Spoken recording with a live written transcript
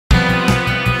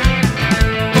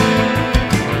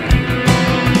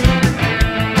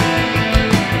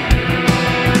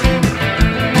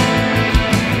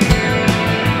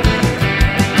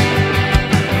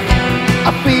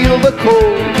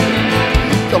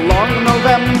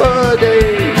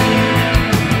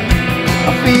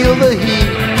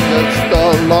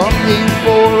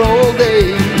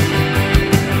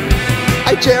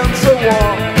chance a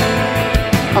walk.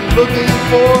 I'm looking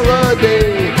for a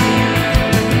day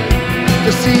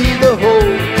to see the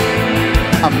hope.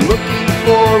 I'm looking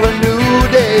for a new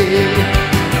day.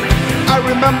 I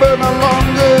remember not long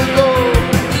ago,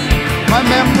 my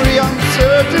memory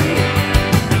uncertain,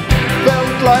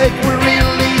 felt like we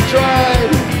really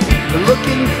tried,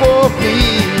 looking for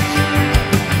peace.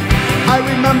 I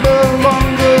remember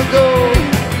long ago,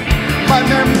 my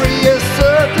memory is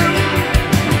certain,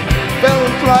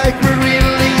 felt like we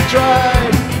really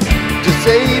tried to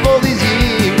save all these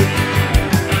years.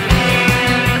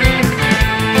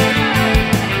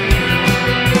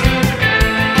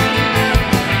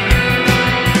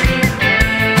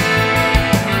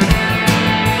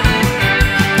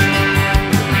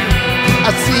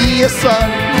 I see a sun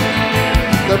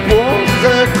that warms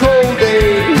a cold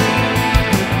day.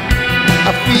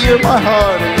 I fear my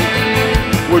heart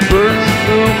would burn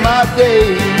through my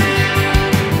days.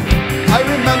 I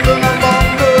remember not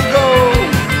long ago,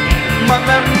 my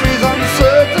memory's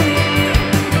uncertain,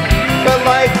 felt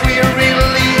like we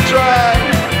really tried,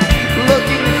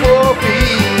 looking for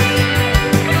peace.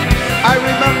 I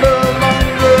remember long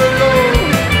ago,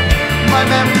 my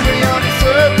memory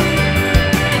uncertain,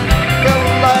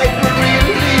 felt like we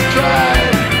really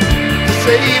tried to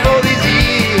save all these years.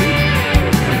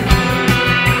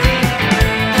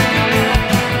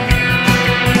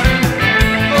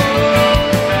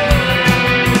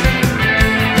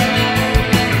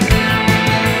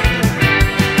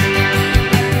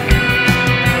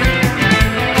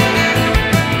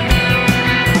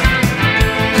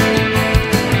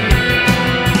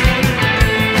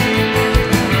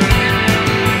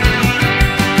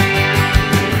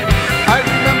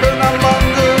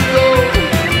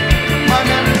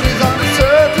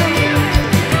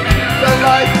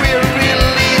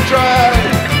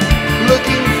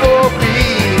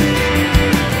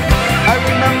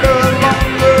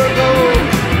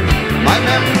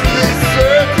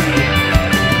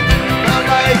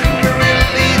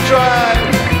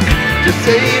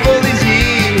 Save all these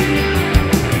years.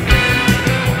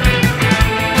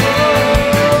 Oh,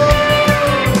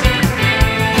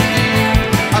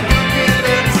 I'm looking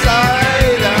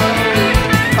inside out.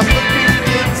 I'm looking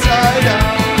inside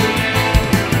out.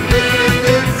 Looking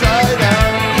inside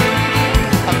out.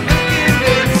 I'm looking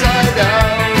inside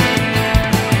out.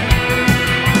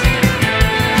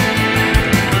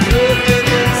 Looking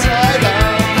inside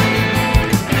out.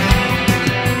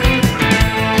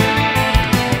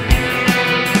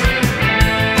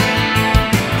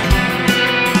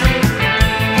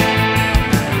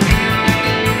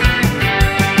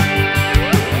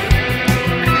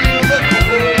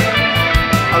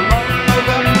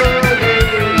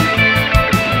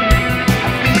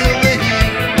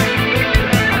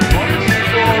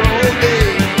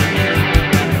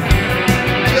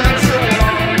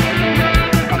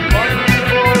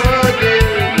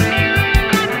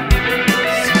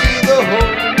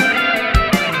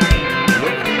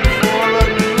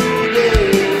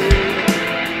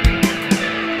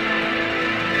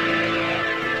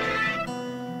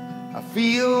 I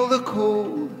feel the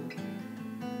cold,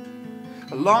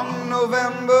 a long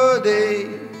November day.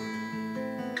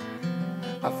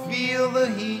 I feel the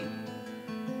heat,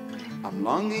 I'm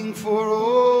longing for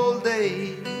old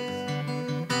days.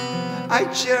 I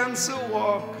chance a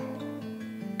walk,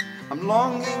 I'm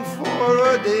longing for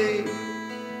a day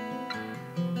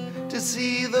to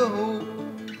see the hope.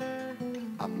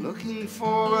 I'm looking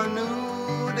for a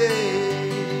new day.